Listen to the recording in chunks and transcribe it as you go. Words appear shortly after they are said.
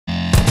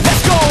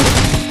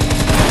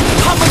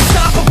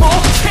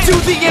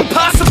the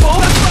impossible.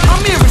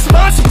 I'm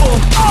irresponsible,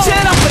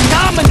 yet I'm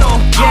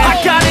phenomenal. I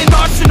got an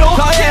arsenal,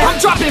 I'm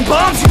dropping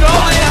bombs, you know.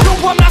 No,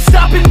 I'm not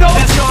stopping, no.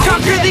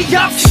 Conquer the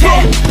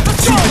obstacle.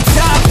 To the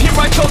top, here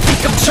I go,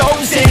 think I'm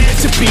chosen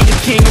to be the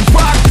king of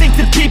rock, think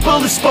the people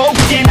have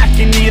spoken. I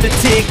can hear the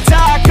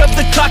tick-tock of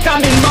the clock,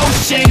 I'm in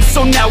motion.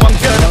 So now I'm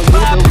gonna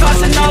pop,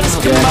 causing all this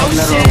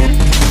commotion.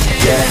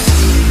 Yeah.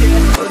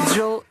 A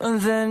jolt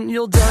and then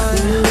you'll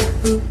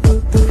die.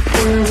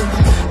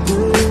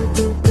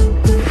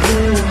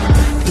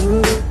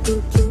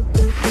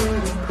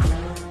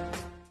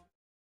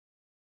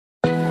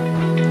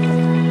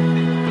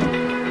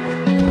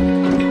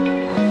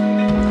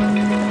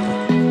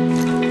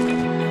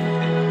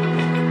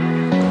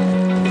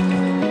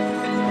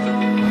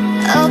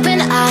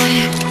 Open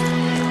eye,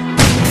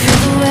 feel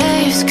the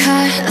waves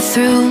cut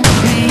through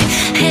me,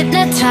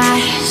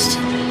 hypnotized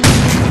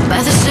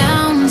by the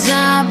sounds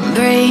I'm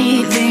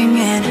breathing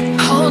in.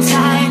 Hold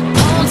tight,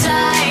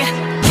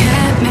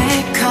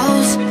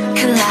 chemicals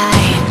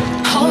collide.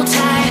 Hold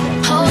tight,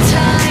 hold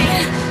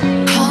tight,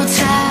 hold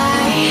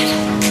tight.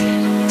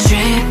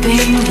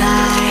 Dripping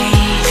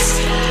lights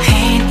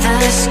paint the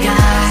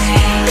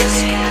skies,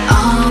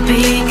 all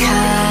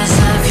because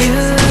of you.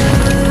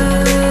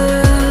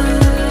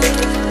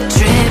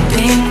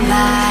 Dripping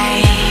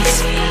lights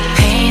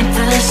paint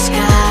the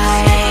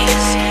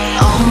skies,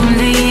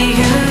 only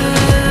you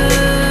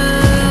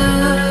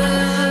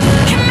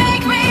can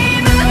make me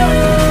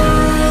move.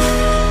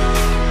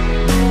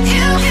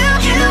 You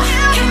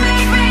can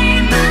make me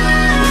move.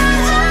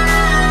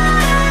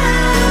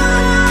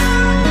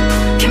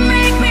 Can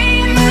make me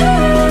move.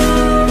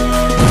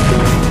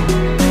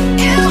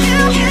 You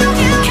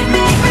can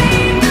make me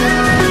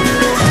move.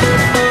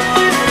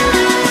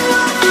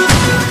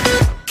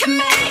 Can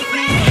make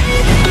me.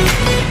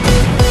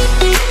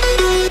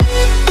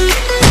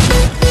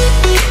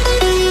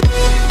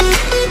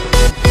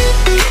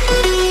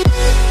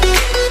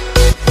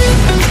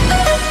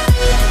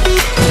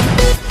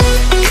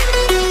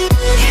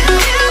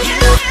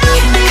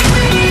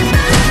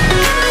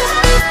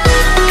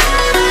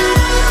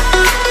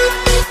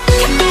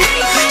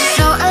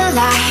 So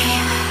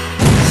alive,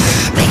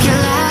 make it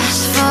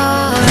last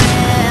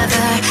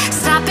forever.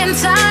 Stop in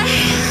time,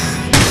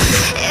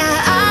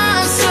 yeah,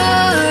 I'm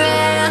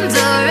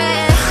surrendering.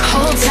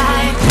 Hold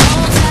tight,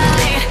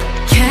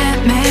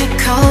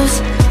 chemicals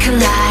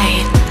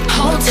collide.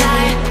 Hold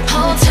tight,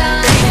 hold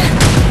tight,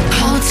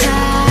 hold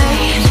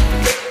tight.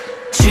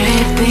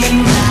 Dripping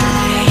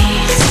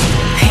lights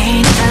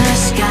paint the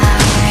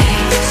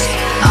skies,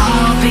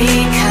 all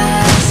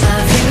because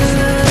of you.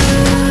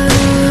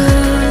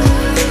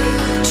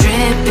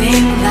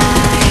 Dripping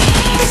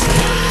lights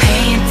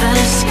paint the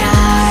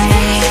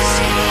skies,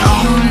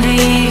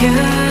 only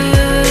you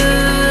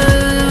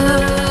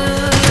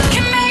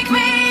can make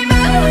me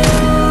move.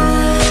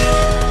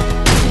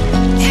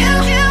 You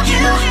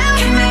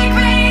can make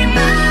me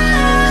move.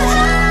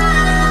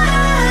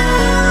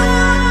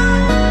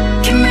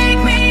 Can make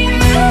me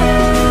move.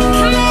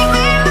 Can make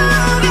me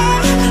move.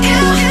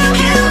 You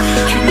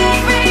can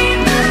make me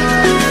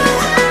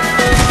move.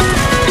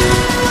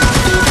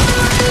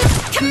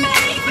 Can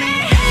make me.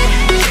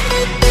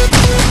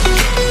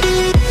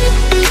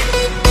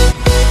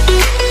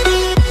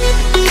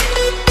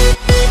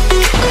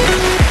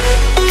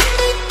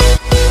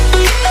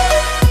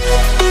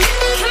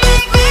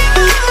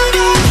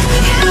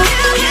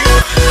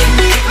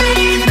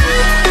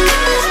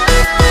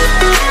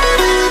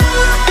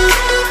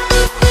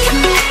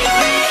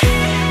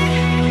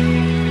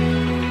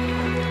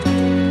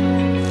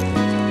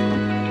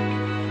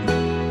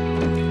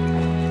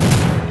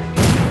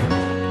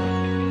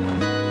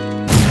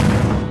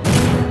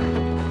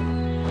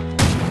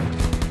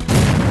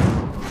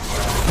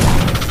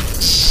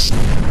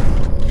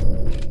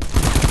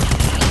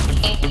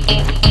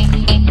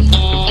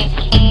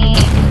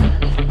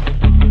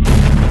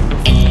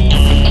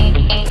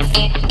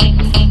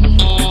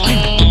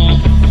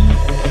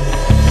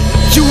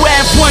 You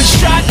have one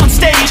shot on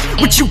stage,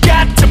 what you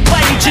got to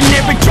play.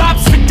 Generic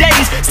drops for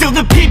days, still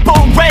the people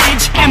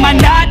rage. Am I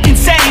not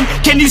insane?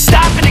 Can you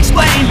stop and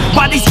explain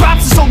why these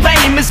drops are so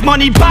lame? Is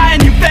money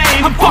buying you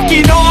fame? I'm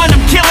fucking on,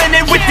 I'm killing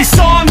it with this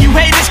song. You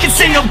haters can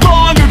sing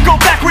along or go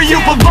back where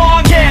you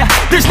belong. Yeah,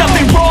 there's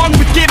nothing wrong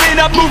with giving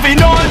up,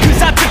 moving on.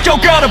 Cause I took your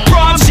girl to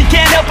prom, she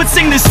can't help but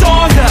sing this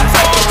song.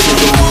 Till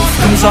the roof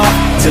comes off,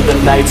 till the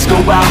lights go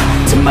out,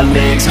 till my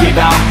legs give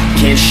out,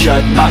 can't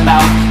shut my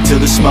mouth, till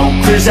the smoke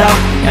clears out,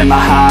 and my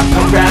high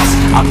raps,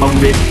 I'ma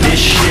rip this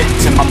shit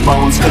till my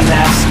bones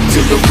collapse.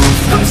 Till the roof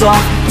comes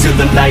off, till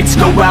the lights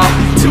go out,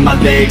 till my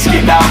legs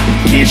give out,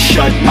 can't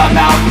shut my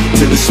mouth,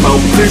 till the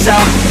smoke clears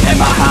out, and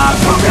my high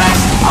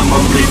raps, I'ma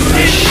rip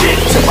this shit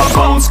till my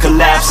bones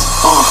collapse.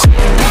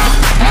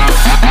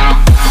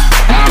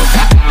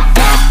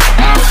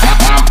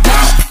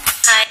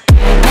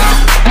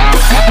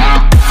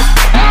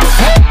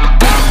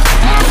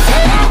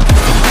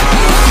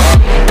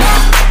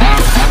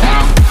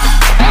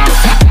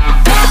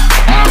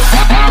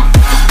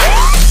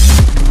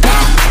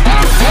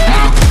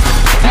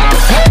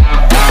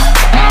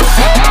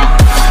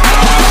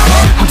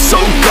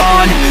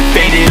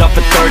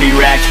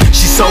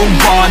 so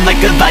on,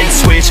 like a light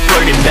switch,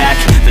 flirting back.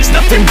 There's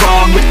nothing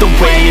wrong with the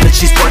way that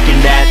she's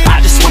working that. I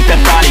just want that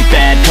body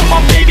bad, come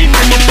on baby,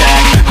 bring it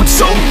back. I'm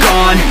so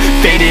gone,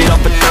 faded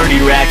off a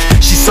 30 rack.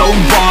 She's so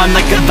on,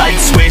 like a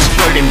light switch,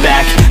 flirting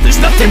back. There's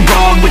nothing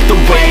wrong with the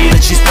way that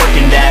she's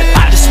working that.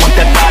 I just want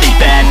that body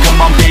bad, come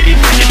on baby,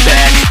 bring it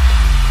back.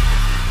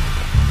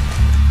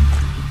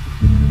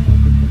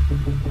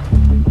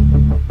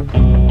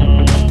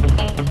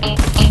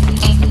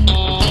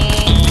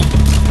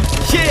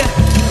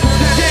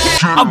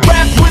 I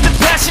rap with a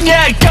passion,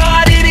 yeah, I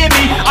got it in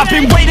me. I've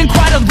been waiting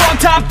quite a long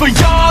time for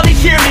y'all to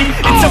hear me.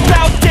 It's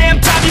about damn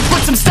time you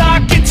put some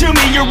stock into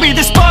me. You're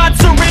either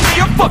sponsoring me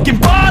or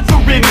fucking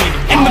bothering me.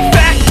 And the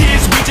fact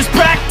is, we just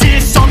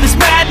practice on this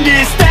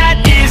madness.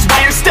 That is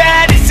why your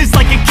status is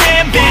like a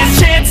canvas.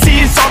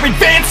 Chances our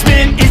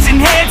advancement is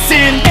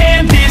enhancing,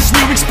 and this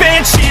new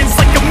expansion's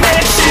like a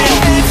mansion.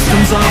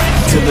 Comes off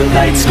till the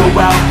lights go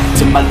out,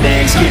 till my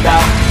legs give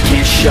out.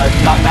 Can't shut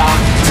my mouth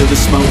till the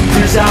smoke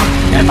clears out.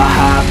 And my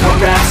hyper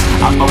raps,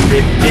 I'ma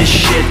rip this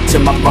shit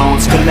till my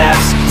bones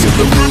collapse. Till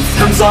the roof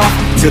comes off,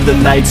 till the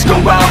lights go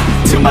out,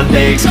 till my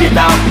legs give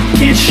out.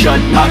 Can't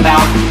shut my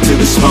mouth till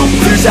the smoke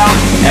clears out.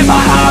 And my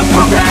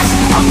hyper raps,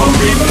 I'ma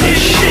rip this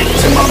shit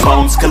till my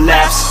bones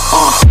collapse.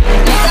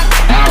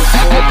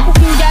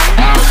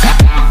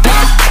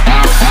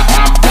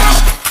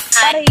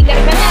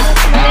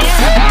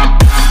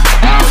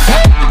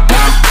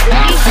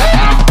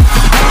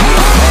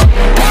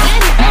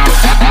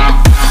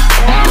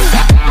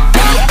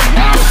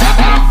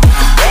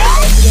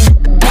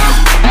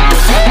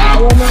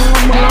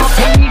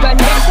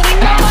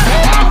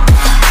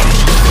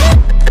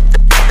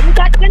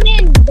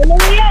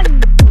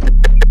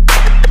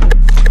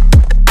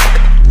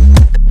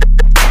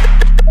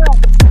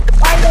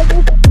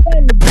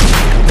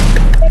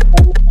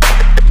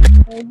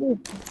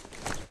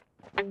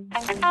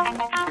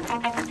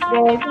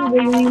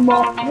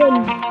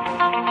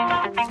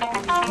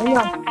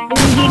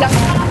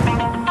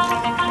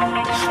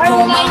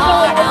 Pull my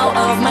heart out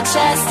of my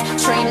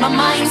chest, train my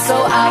mind so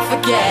I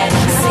forget.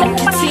 Sink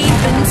your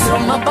teeth into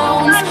my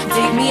bones,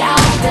 dig me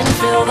out, then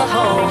fill the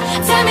hole.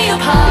 Tear me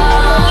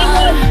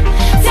apart,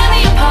 tear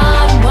me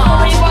apart,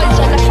 whoa.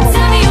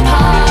 Tear me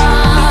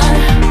apart,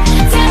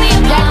 tear me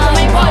apart,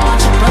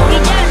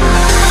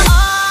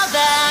 all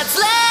that's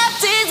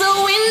left is a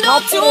window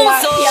to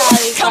soul.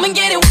 Come and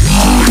get it.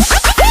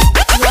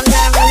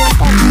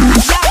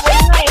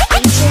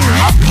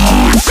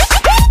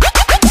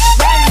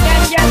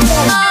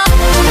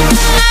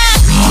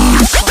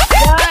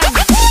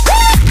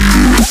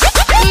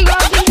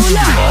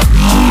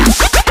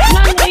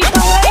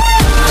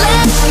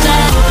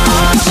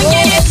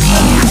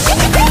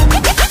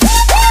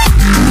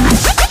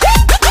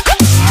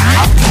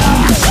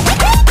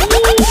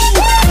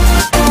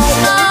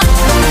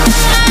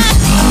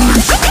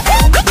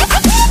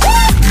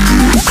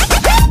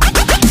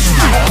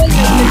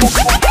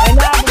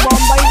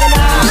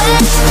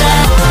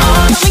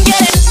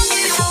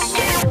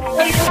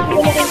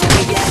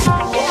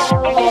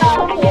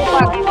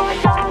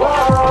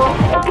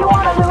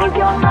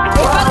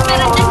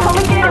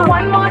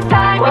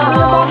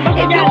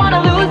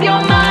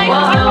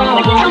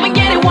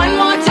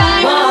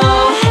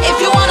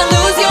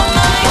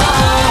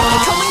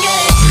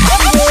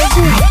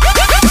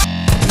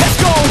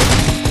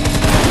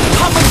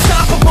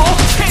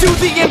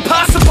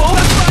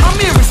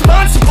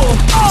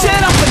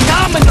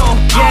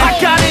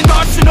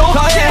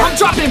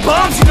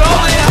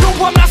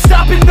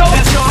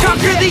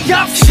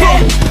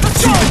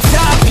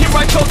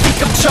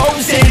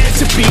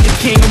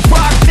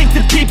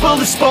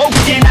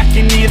 Spoken, I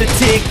can hear the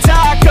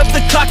tick-tock of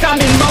the clock, I'm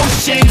in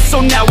motion.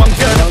 So now I'm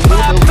gonna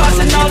pop,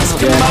 causing all this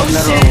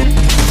commotion.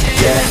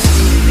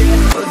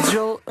 A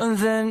jolt and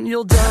then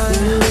you'll die.